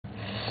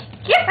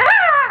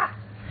Yeah!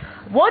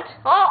 What?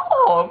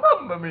 Oh,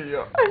 mamma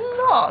mia! I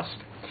lost.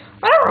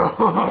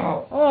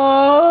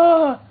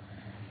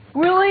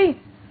 Really?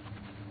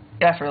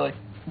 Yes, really.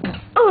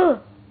 Oh.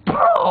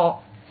 Oh.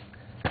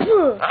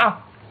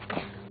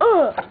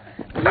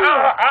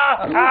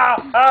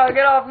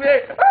 Get off me!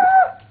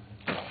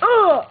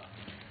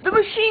 The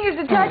machine is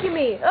attacking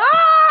me!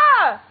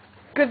 Ah!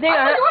 Good thing I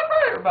have.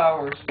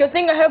 Good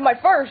thing I have my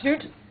fire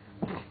suit.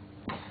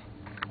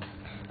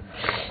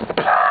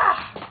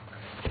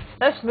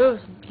 That's smooth,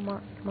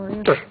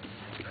 Maria.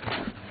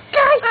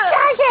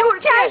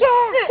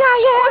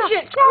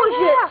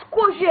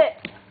 Squish it!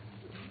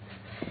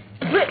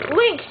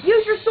 Link,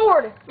 use your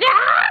sword!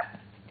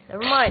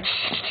 Never mind.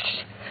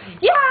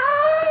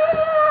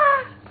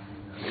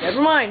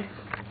 Never mind.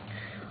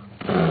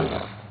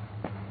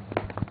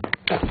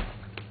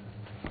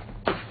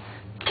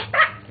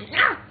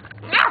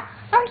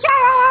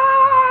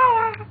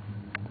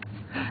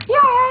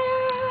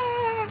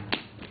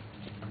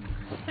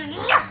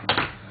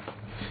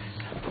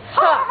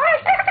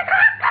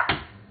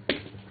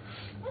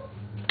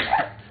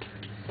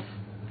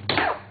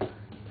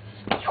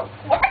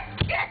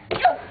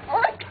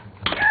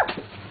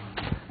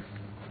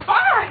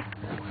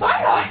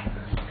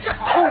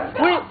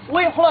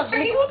 Wait, hold on.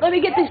 Let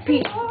me get this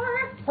piece.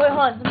 Wait, hold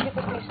on. Let me get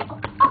this piece.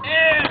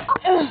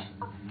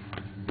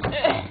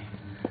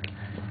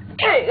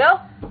 There you go.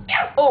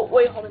 Oh,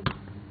 wait, hold on.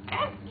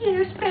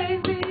 You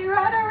spin me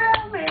right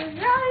around me,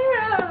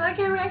 like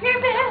a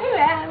record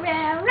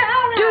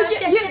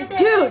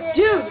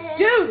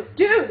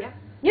Dude.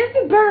 You have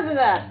to do better than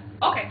that.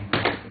 Okay.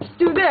 Just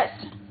do this.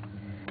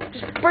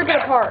 Just break it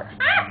apart.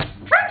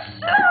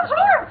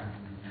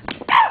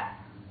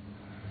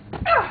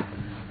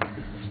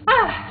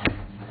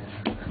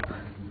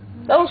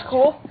 That was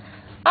cool.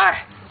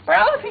 Alright, where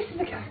are all the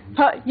pieces again?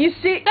 You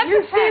see that,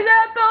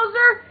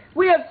 Bowser?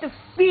 We have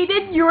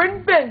defeated your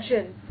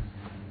invention.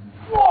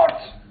 What?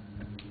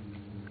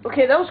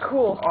 Okay, that was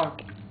cool.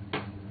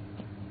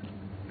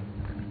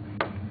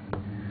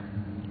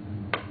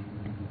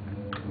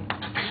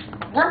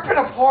 Rip it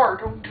apart.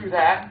 Don't do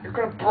that. You're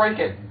gonna break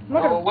it.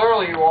 Well,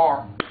 literally you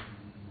are.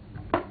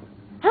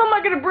 How am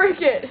I gonna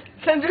break it?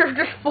 Since you're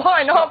just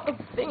flying off the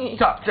thingy.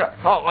 Stop.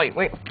 Oh, wait.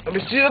 Let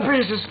me see the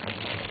pieces.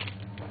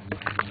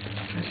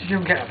 Let's see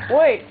them together.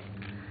 Wait,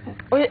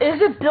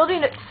 is it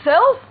building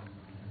itself?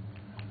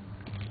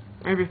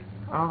 Maybe.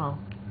 I don't know.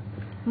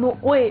 No,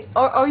 wait,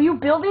 are you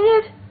building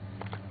it?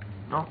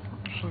 No.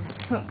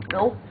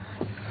 No.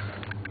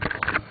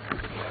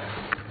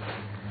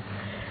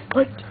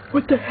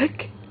 What the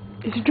heck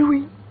is it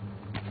doing?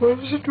 What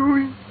is it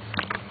doing?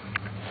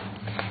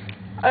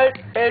 I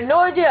have no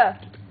idea.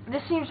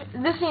 This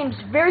seems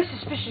very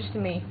suspicious to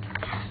me.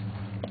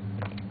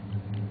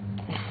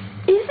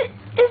 Is it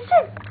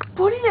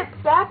putting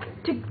it back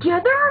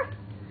together?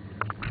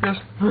 Yes.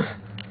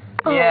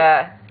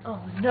 Yeah. Oh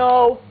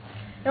no.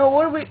 Now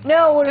what are we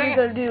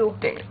gonna do?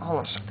 Dang it. Hold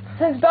on a second.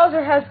 Since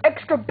Bowser has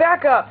extra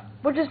backup,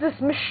 which is this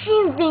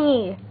machine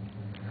thingy.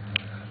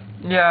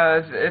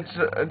 Yeah, it's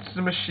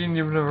a machine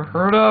you've never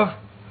heard of,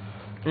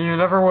 and you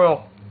never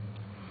will.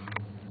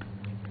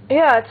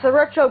 Yeah, it's a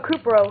Retchro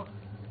Koopro.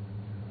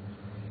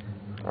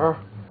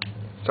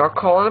 Start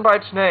calling it by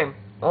its name.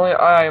 Only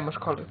I must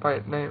call it by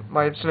its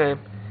name.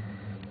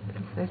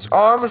 Its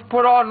arm is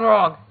put on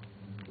wrong.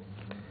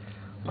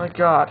 My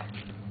God.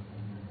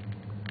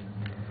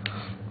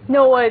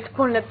 No way, it's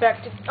putting it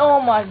back to...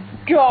 Oh my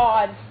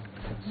God.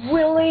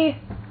 Really?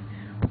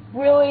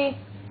 Really?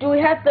 Do we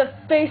have to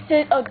face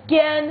it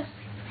again?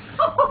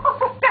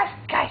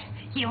 Guys,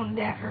 you'll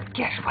never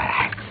guess what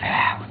I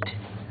found.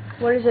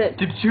 What is it?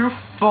 Did you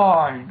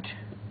find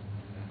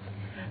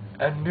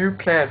a new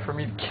plan for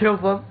me to kill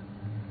them?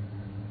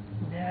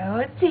 No,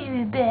 it's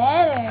even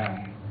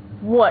better.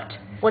 What?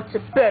 What's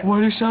it better? Why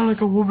do you sound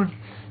like a woman?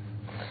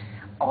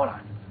 Hold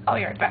on. I'll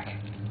be right back.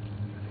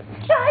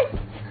 Guys,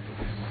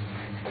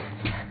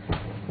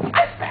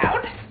 I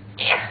found this.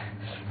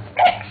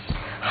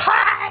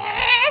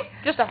 Hi.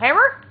 Just a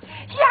hammer?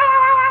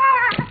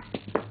 Yeah.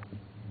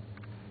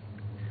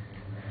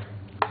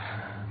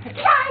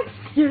 Guys.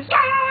 Yes.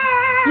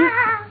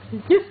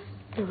 Yeah. Yes.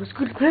 That was a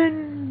good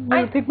plan,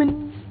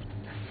 Pikmin.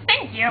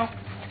 Thank you,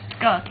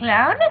 Skull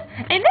Clown.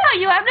 And now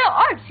you have no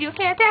arms, so you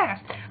can't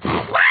dance.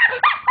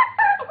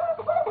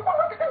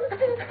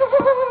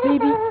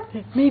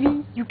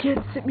 Maybe you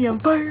can't set me on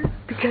fire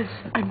because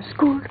I'm a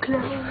school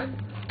clown.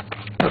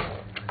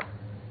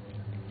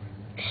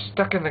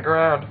 Stuck in the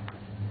ground.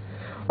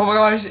 Oh my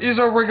God, he's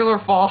a regular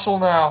fossil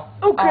now.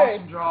 Okay.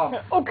 Awesome job.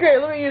 Okay,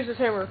 let me use this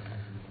hammer.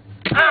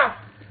 Ah!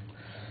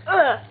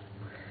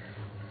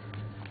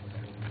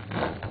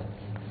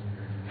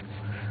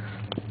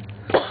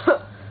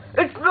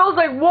 It smells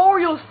like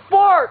Wario's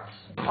farts!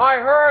 I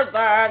heard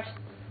that.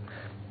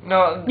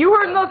 No. You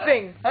heard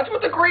nothing. That's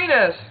what the green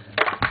is.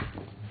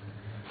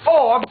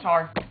 Oh, I'm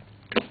sorry.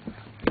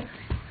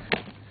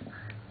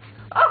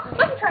 Oh,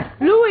 let me try.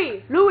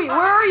 Louie, where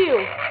are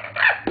you?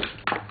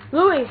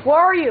 Louie, where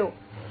are you?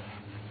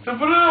 The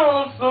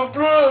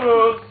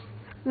blues.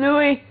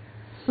 Louie,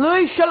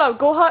 Louie, shut up.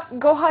 Go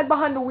hide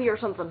behind the Wii or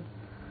something.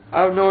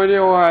 I have no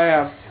idea where I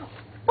am.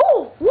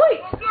 Oh,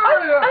 wait!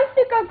 I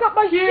think I got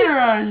my Here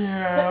I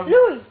am.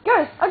 Louie,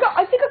 guys,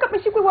 I think I got my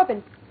secret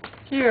weapon.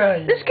 Here I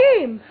am. This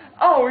game.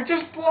 Oh, we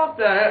just bought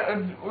that,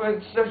 and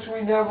since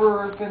we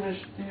never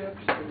finished the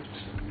episodes.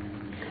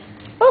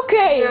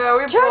 Okay. Yeah,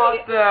 we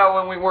bought that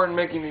when we weren't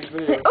making these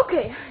videos.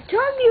 Okay,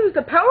 time to use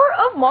the power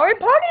of Mario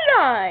Party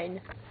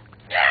 9.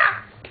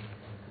 Yeah.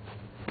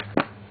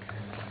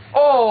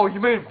 Oh, you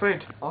made him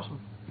faint. Awesome.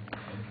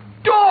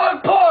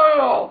 Dog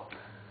pile!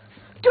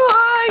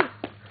 Die!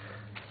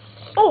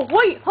 Oh,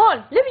 wait, hold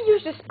on. Let me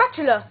use the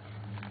spatula.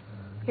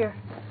 Here,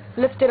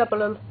 lift it up a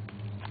little.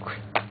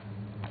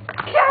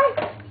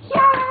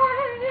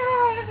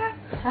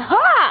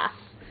 Aha!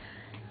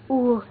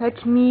 Ooh,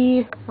 that's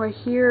me right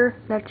here.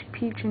 That's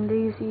Peach and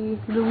Daisy,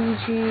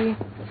 Luigi.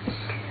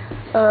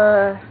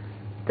 My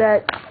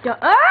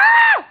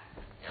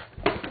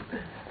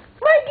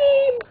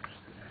game!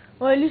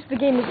 Well, at least the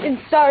game is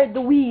inside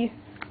the Wii.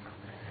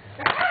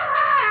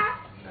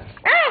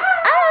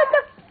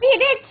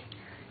 Feed it!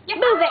 You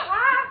move it!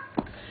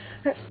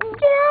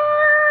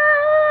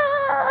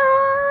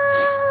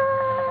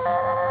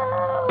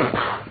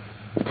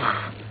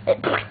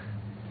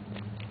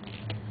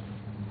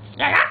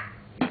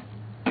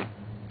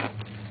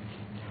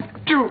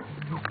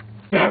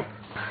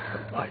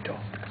 I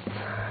don't.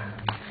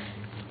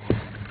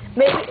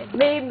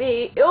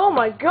 Maybe. Oh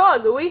my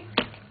God, Louie.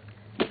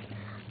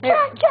 Here,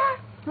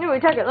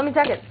 let me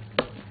take it.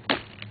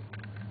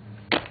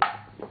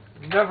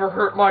 Never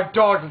hurt my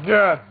dog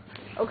again.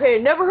 Okay,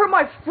 never hurt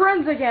my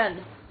friends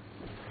again.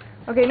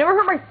 I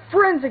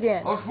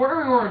was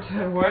wondering where its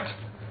head went.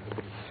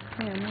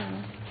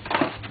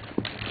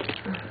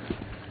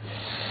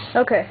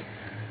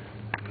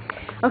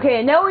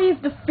 Okay, now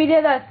we've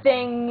defeated that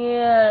thing.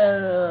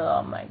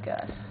 Oh my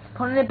God.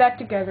 Putting it back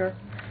together.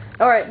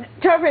 Alright,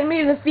 time for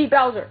me to defeat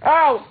Bowser.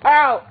 Ow,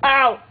 ow,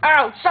 ow,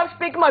 ow. Stop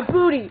spanking my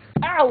booty.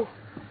 Ow.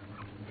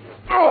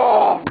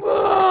 Oh.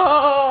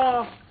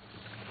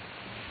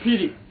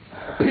 Petey.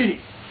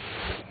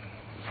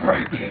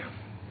 Rape him.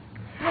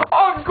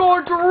 I'm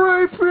going to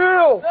rape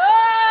you.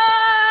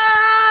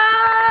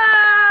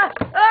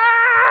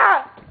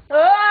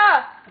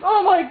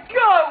 Oh my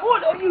God,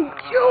 what are you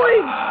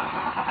doing?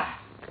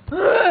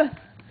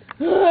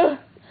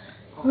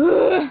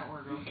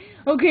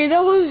 Okay,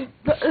 that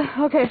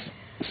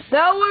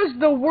was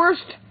the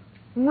worst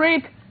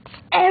rape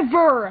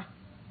ever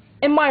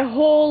in my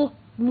whole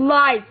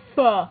life.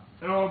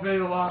 It'll be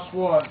the last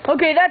one.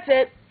 Okay, that's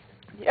it.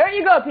 There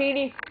you go,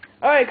 Petey.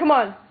 Alright, come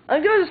on.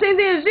 I'm doing the same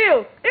thing as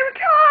you. Here we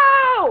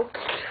go!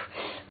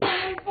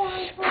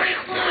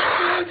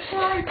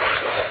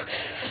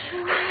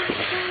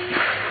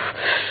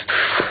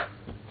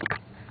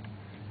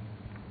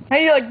 How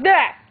do you like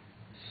that,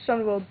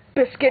 son of a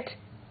biscuit?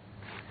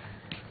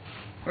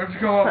 Where'd you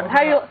come up with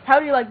How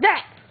do you like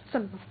that,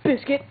 son of a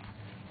biscuit?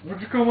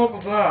 Where'd you come up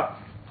with that?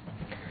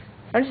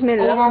 I just made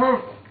it up.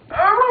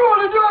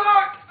 Everybody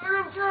duck!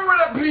 I'm through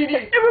it at Petey!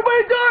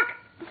 Everybody duck!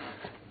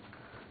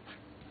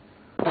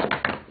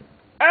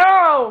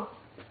 Ow!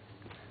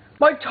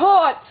 My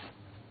tots!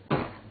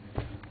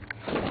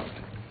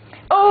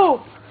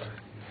 Oh!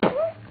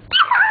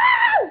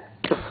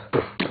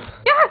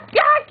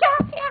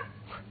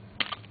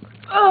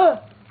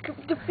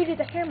 Defeated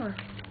the hammer.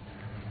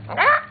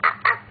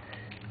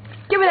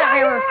 Give me that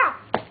hammer.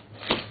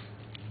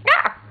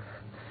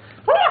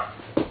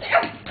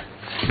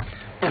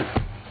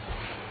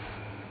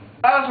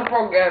 I also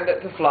programmed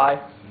it to fly.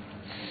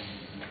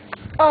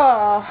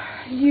 Oh,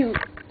 you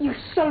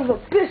son of a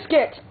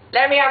biscuit.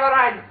 Let me have a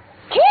ride.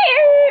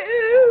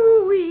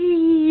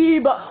 Kiwi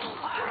boy.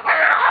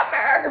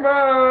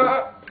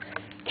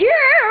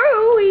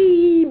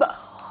 Kiwi boy.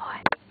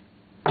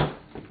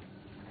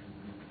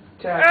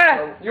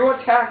 You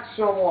attacked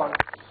someone.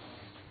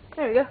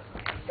 There we go.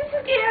 This is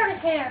get out of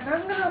hand.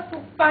 I'm gonna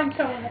find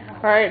someone else.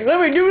 Alright, let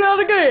me do that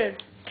again.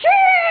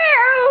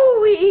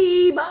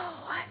 Kiwi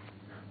boy.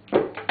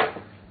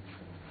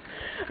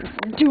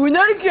 Doing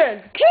that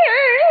again.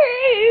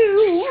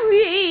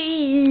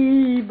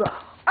 Kiwi boy.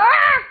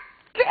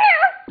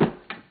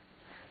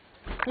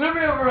 Let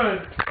me have a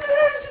ride.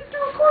 Do a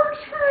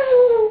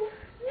corkscrew.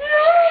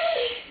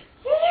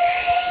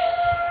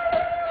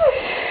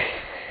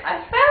 I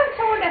found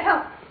someone to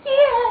help.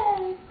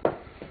 Yay!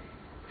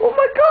 Oh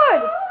my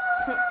God!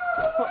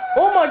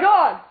 Oh my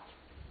God!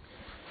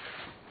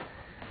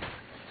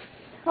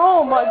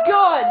 Oh my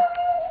God!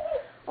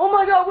 Oh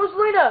my God, where's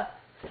Lena?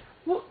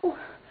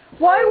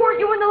 Why weren't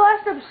you in the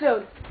last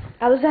episode?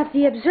 I was at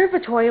the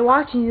observatory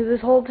watching you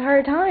this whole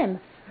entire time.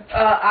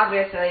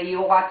 Obviously,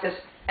 you watch us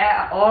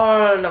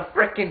all the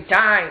freaking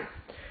time.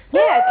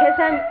 Yeah, 'cause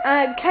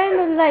I'm kind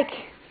of like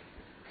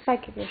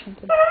psychic or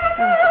something.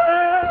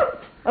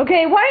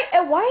 Okay, why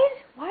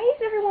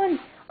is everyone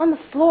on the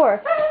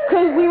floor?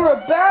 'Cause we were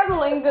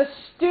battling the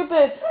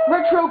stupid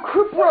Retchro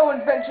Koopro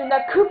invention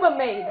that Koopa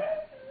made.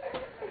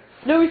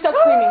 Louie, stop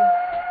screaming.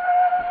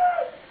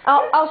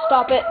 I'll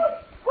stop it.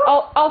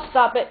 I'll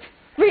stop it.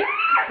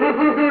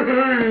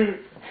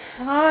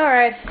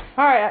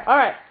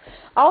 Alright.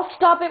 I'll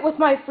stop it with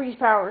my freeze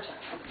powers.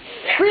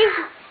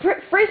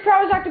 Freeze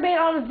powers activate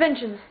on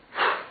inventions.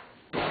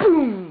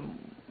 Boom.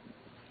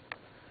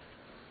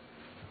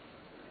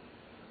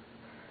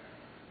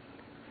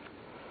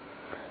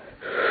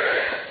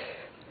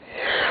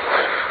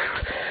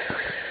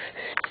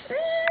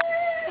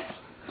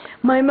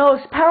 My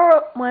most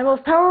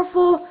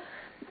powerful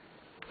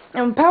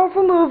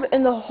move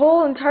in the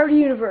whole entire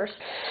universe.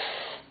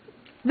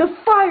 The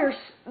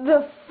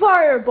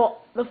fire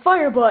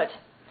butt.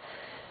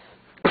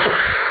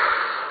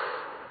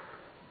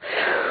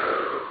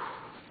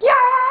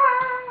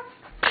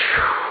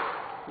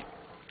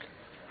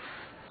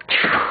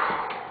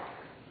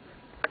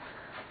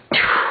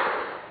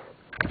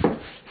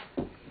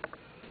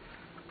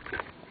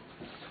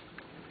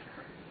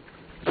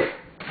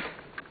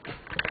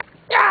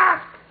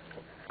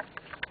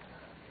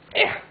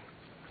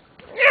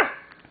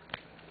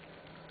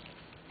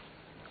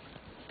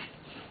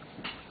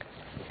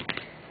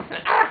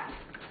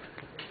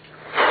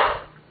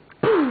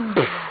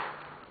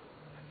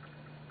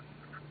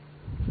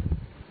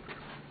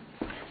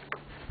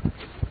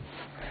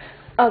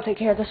 I'll take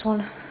care of this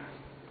one.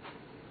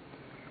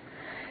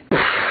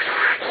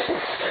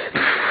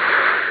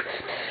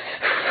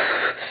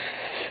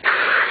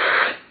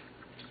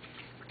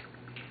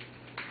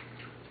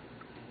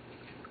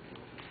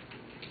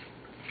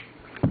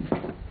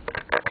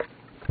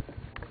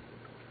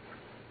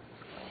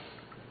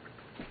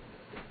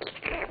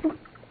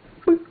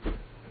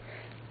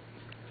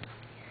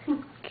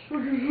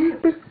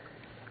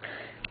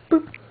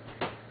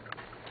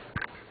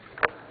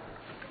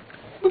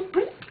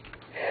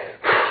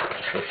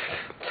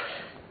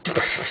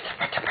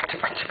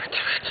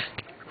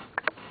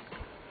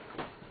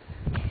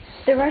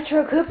 The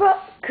Retchro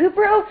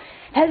Koopro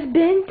has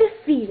been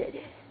defeated.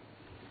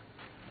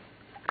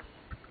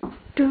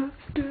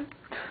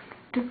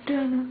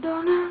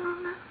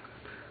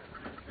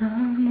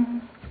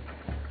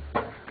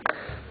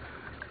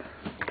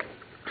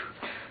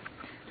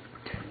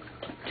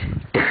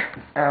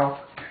 Ow.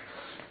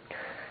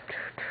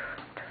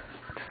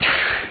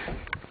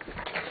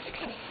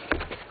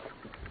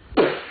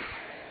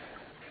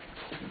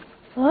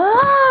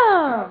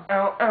 Ah!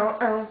 Ow, ow,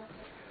 ow.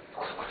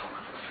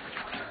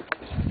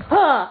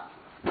 Huh?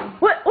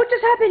 What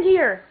just happened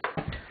here?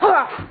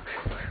 Huh?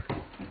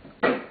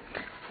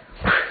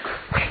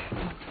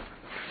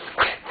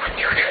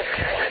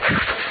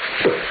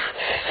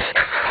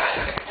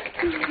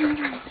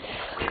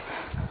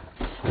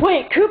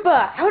 Wait,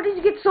 Koopa, how did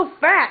you get so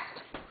fast?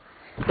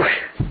 I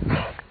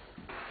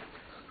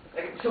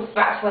get so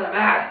fast when I'm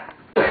mad.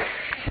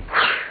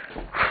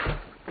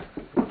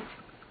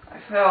 I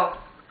fell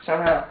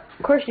somehow.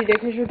 Of course you did,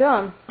 because you're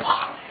dumb.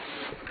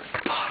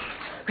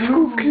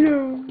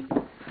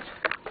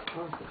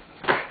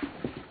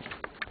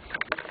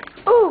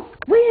 Oh,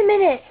 wait a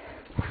minute.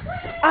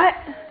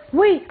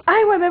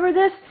 I remember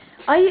this.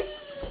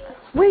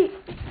 Wait.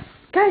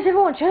 Guys,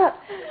 everyone, shut up.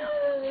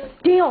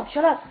 Daniel,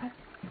 shut up.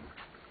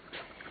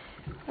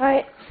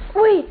 Alright.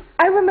 Wait,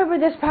 I remember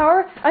this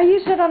power. I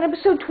used it on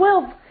episode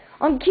 12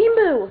 on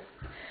Kimbu.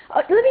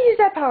 Let me use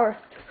that power.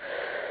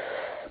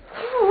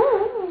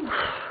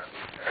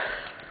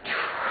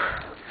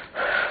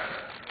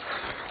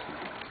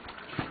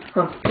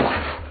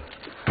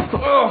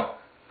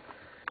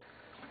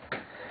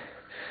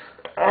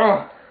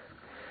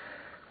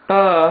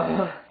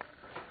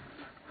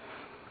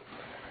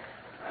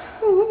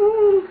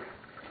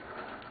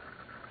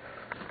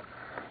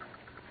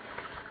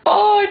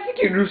 I think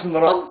you do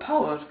something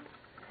unpowered.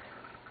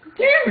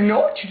 Do you even know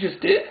what you just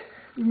did?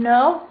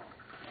 No.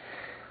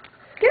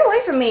 Get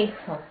away from me.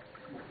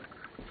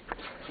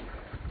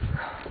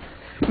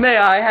 May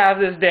I have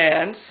this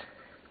dance?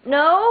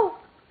 No.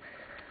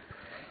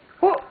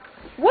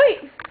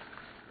 Wait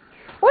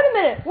a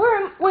minute. Where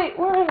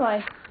am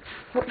I?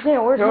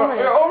 Daniel, where's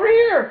Mario? You're over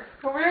here.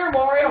 Over here,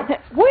 Mario.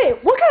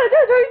 Wait, what kind of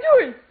dance are you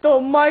doing? The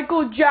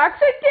Michael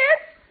Jackson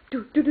dance?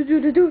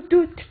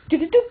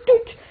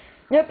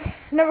 Yep,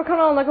 never come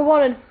on like I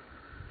wanted.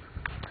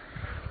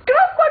 Get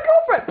off my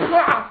girlfriend!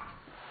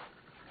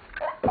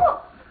 What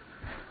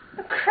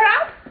the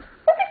crap?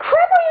 What the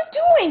crap are you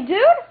doing,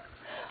 dude?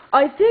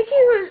 I think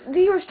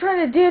he was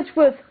trying to dance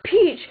with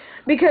Peach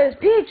because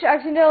Peach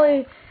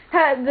accidentally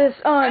had this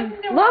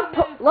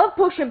love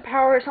potion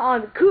powers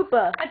on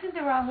Koopa. I think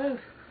they were all loose.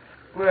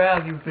 Where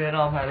have you been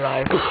all my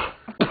life?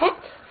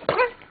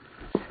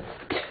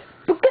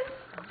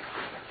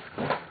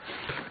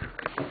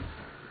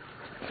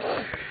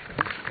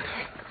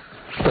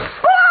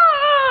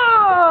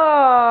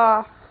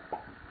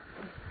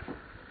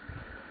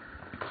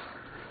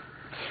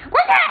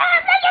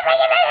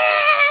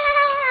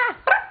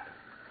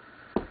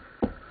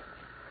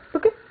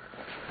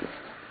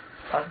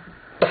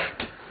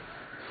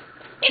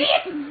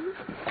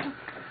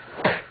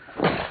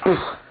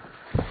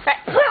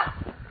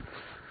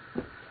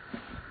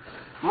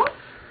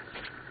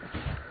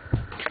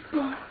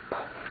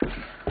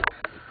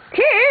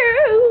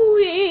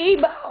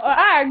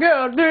 I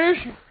got this.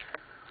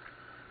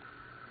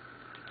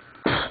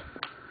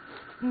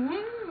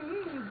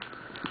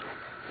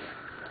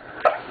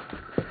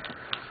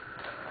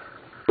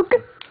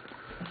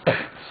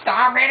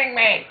 Stop hitting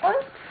me!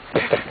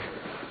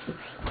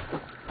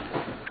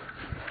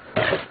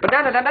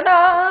 Banana da da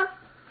da.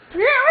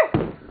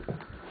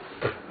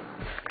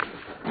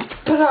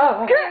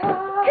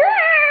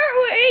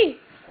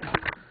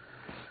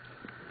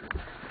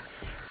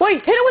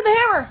 Wait, hit it with the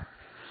hammer.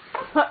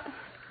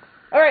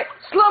 Alright,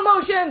 slow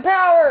motion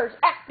powers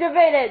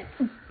activated.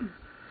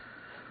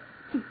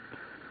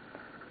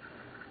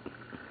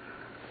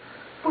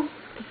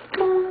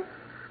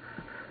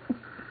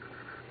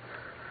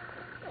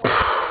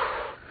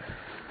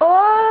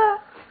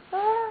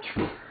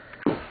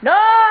 No!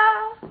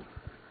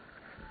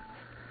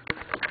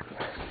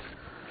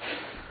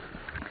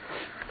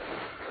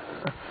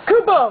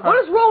 Koopa,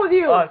 what is wrong with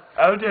you?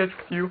 I'll dance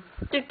with you.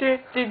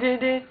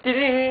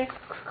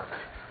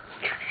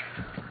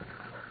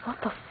 What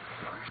the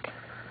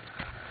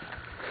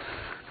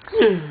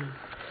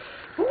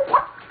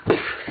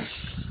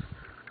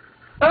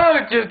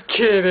I'm just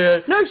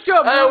kidding. Nice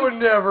job, I Louie. would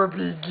never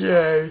be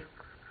gay.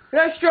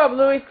 Nice job,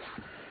 Louie.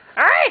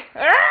 Alright,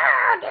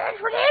 dance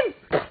with him.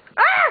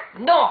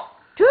 No.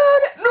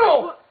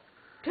 No.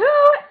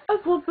 A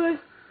whoopee.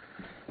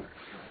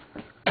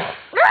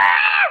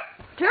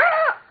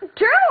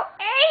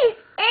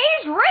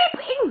 A's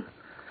raping.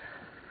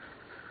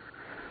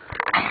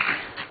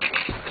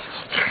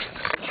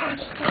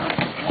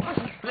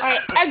 Alright,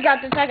 I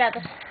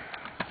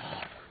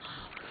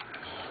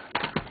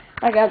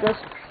got this.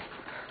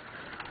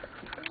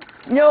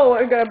 No,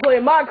 we're gonna play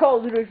my Call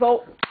of Duty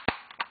fault.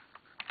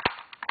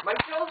 My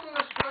skills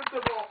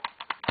indestructible.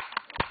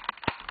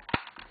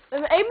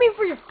 I'm aiming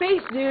for your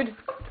face, dude.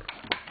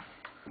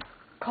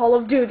 Call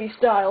of Duty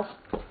style.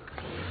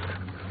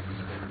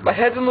 My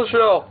head's in the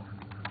shell.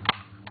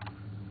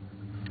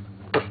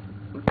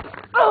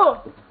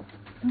 Oh!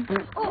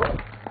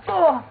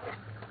 Oh!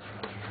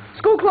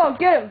 School clown,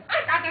 get him!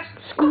 I got this.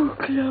 School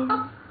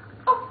clown.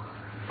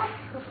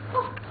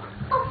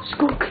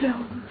 School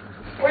clown.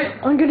 Wait.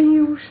 I'm gonna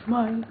use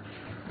my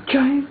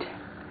giant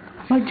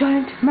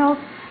mouth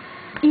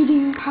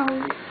eating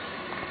power.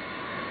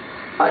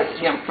 Alright,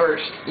 eat him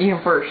first. No,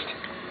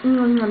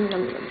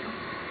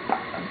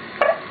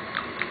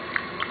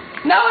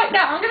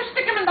 I'm gonna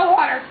stick him in the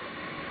water.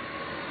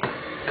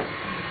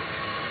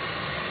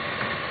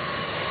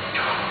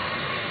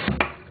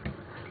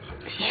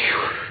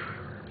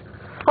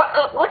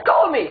 Let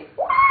go of me.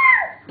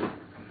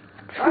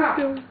 Ah,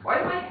 why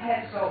is my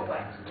head so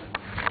wet?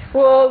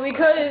 well,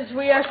 because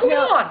we actually. Come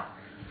on.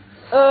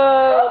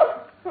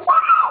 How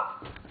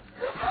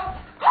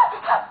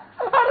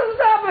does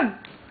this happen?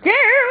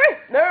 Gary!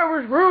 There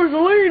was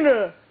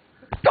Rosalina.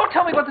 Don't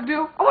tell me what to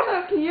do. I wasn't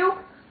asking you.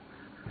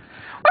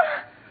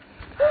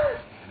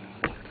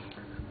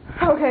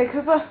 Okay,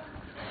 Koopa.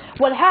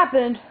 What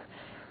happened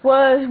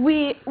was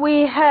we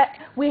had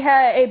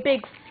a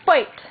big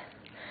fight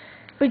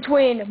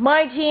between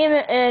my team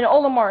and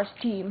Olimar's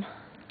team.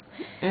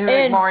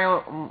 And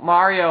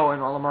Mario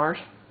and Olimar's.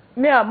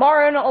 Yeah,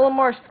 Mario and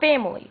Olimar's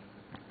family.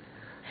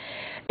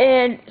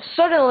 And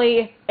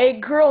suddenly, a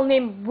girl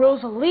named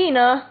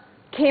Rosalina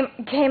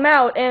came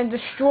out and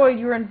destroyed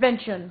your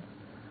invention.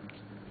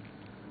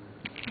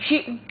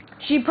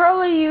 She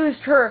probably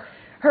used her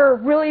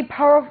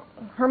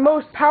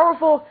most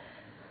powerful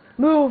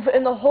move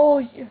in the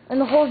whole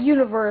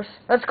universe.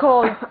 That's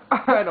called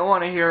I don't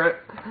want to hear it.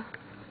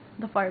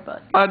 the fire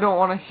butt. I don't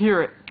want to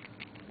hear it.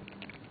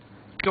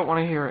 Don't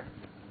want to hear it.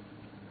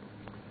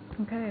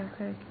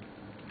 Okay.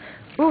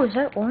 Ooh, is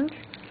that orange?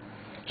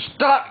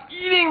 Stop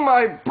eating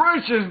my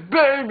precious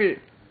baby.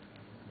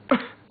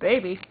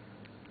 Baby.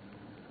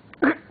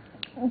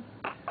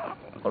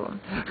 Hold on.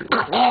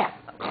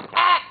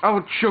 I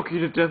will choke you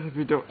to death if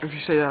you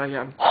say that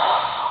again.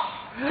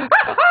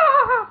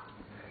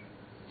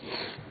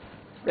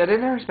 That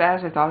didn't hurt as bad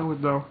as I thought it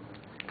would, though.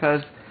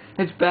 Because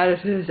it's bad as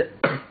it is.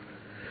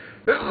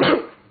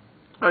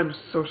 I'm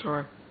so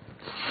sorry.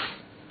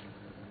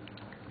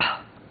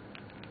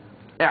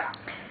 Yeah.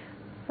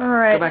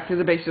 Alright. Go back to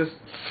the basis.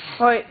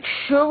 Wait,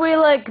 should we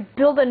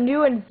build a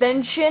new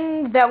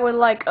invention that would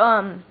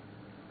No,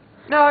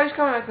 he's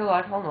coming back to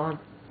life. Hold on.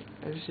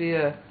 I just see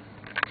a.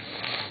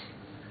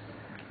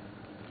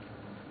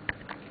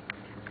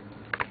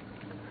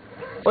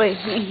 Wait,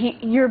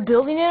 you're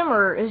building him,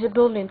 or is it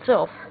building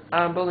itself?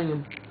 I'm building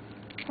him.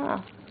 Huh.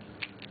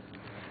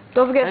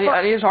 Don't forget.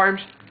 I need his arms.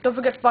 Don't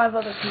forget 5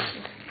 other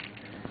pieces.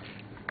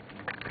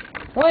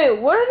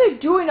 Wait, what are they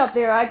doing up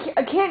there? I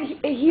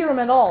can't hear them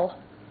at all.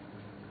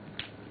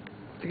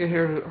 I think I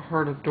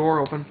heard a door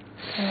open.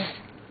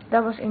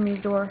 That was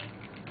Amy's door.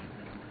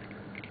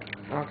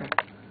 Okay.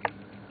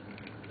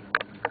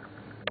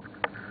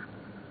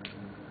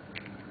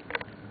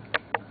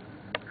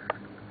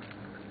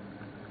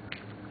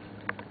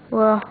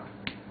 Well,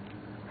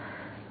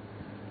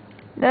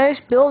 nice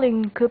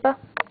building, Koopa.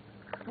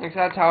 Thanks,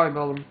 that's how I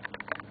build them.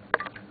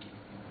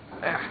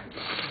 Yeah.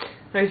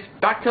 Nice,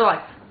 back to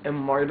life. And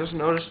Mario doesn't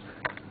notice.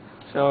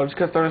 So I'm just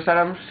gonna throw this at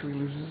him so he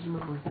loses his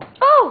memory.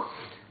 Oh!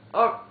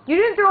 Oh, You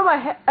didn't throw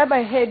at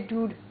my head,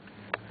 dude.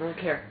 I don't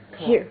care. Come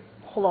Here,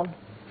 hold on.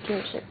 Give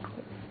me a sec.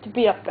 To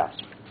be up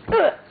fast.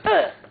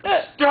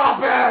 Stop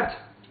it!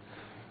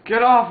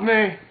 Get off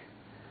me!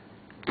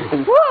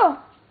 Whoa!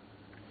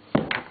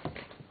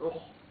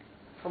 Oh,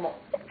 come on.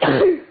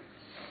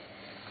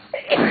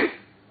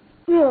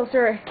 Oh,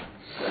 sorry.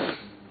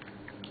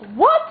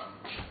 What?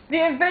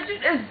 The invention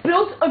is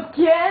built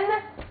again?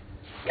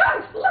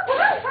 Guys, look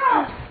what I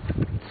found!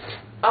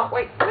 Oh,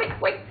 wait.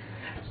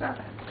 It's not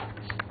that.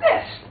 It's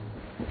this.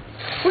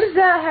 What does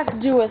that have to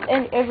do with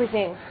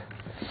everything?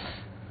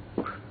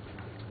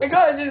 Hey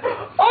guys,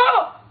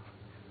 oh!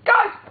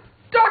 Guys!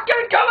 Stop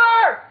getting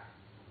cover!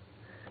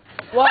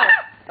 What?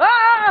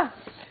 Ah!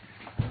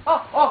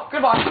 Oh,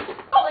 goodbye.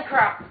 Holy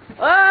crap.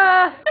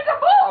 Ah! It's a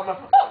bomb!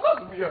 Oh,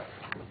 look at me.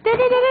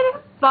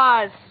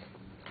 5,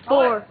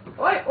 4.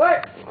 Wait,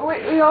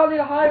 we all need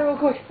to hide real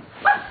quick.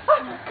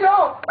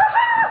 Go!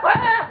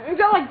 You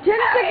got like 10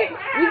 seconds.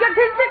 You got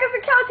 10 seconds to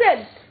count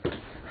it.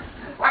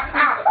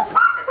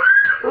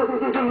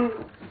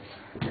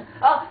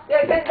 Oh,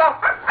 yeah, go.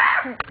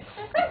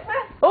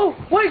 Oh,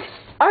 wait.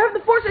 I have the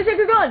force. I take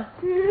a gun.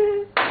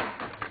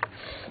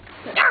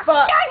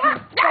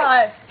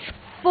 5,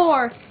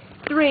 4,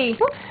 3,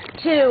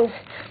 2,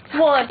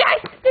 1.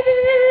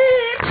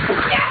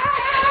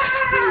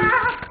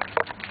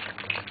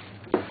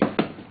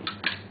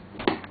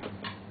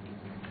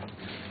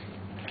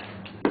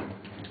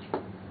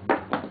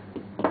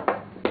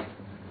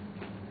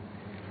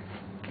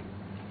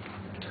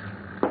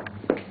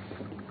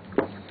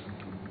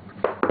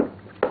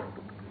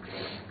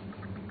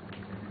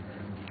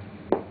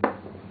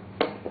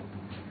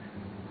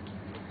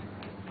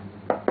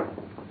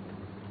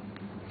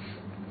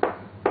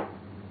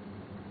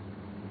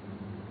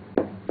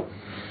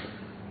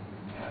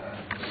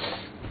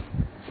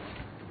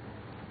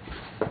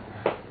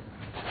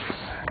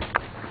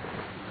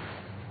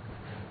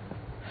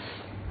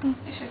 You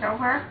should go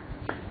her.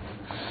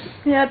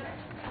 Yep.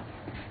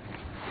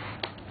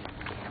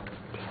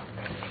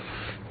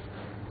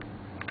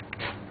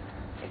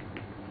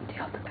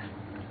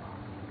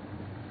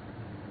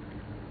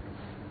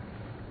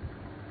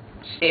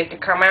 Safe to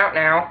come out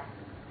now.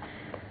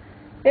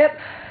 Yep.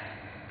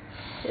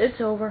 It's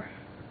over.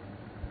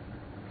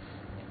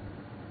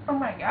 Oh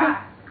my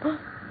god.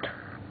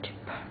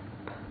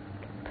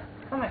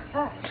 Oh my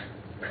god.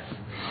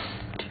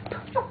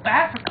 So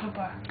bad for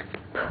Koopa.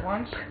 For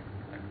once.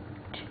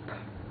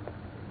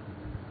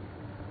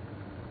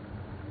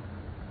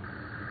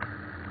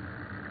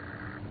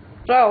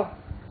 So,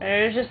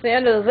 it's just the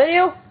end of the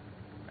video.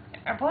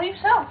 I believe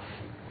so.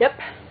 Yep.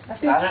 If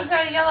Bowser's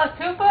gonna yell at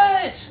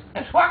Koopa,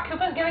 it's what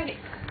Koopa's gonna get.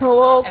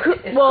 Well,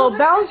 If well, Koopa's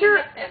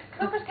Bowser. if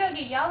Koopa's gonna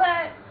get yelled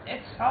at,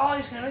 it's all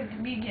he's gonna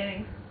be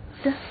getting.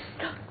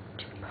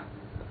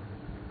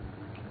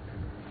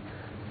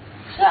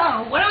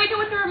 So, what do we do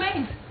with the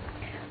remains?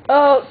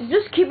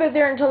 Just keep it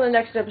there until the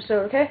next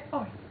episode, okay?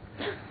 Oh.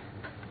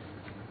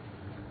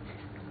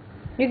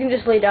 You can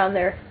just lay down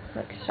there.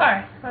 Like so.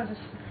 Sorry.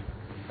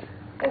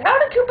 How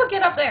did Koopa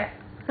get up there?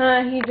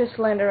 He just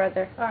landed right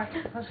there. Alright,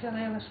 I was gonna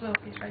have a swivel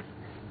piece right.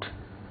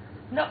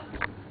 No.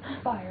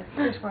 Fire.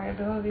 Here's my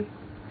ability.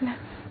 This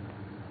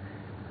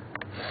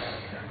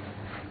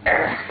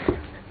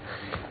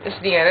is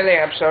the end of the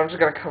episode. I'm just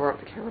gonna cover up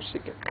the camera so you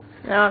can.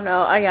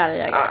 No, I got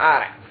it.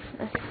 Alright.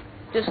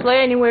 Just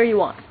lay anywhere you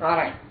want.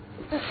 Alright.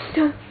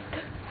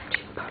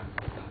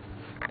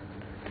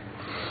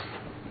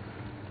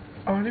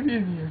 I want to be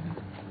in here. I'm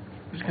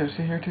just gonna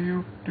sit here till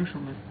you do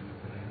something.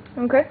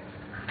 Okay.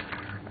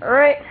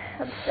 Alright,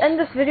 let's end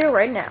this video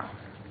right now.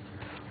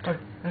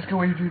 Alright, let's go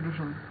wait you do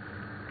something.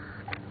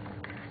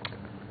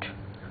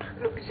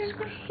 Look, this is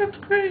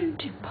subscribe.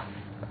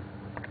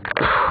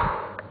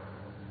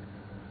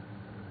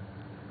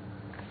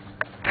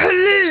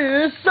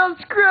 Please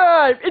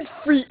subscribe. It's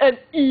free and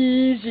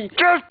easy.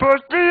 Just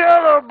push the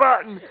yellow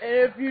button.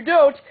 If you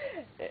don't,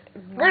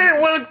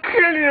 It will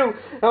kill you!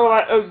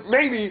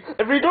 Maybe,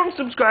 if you don't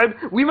subscribe,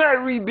 we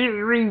might be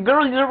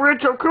rebuilding the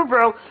Retchro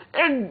Koopro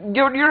and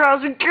go to your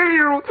house and kill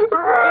you!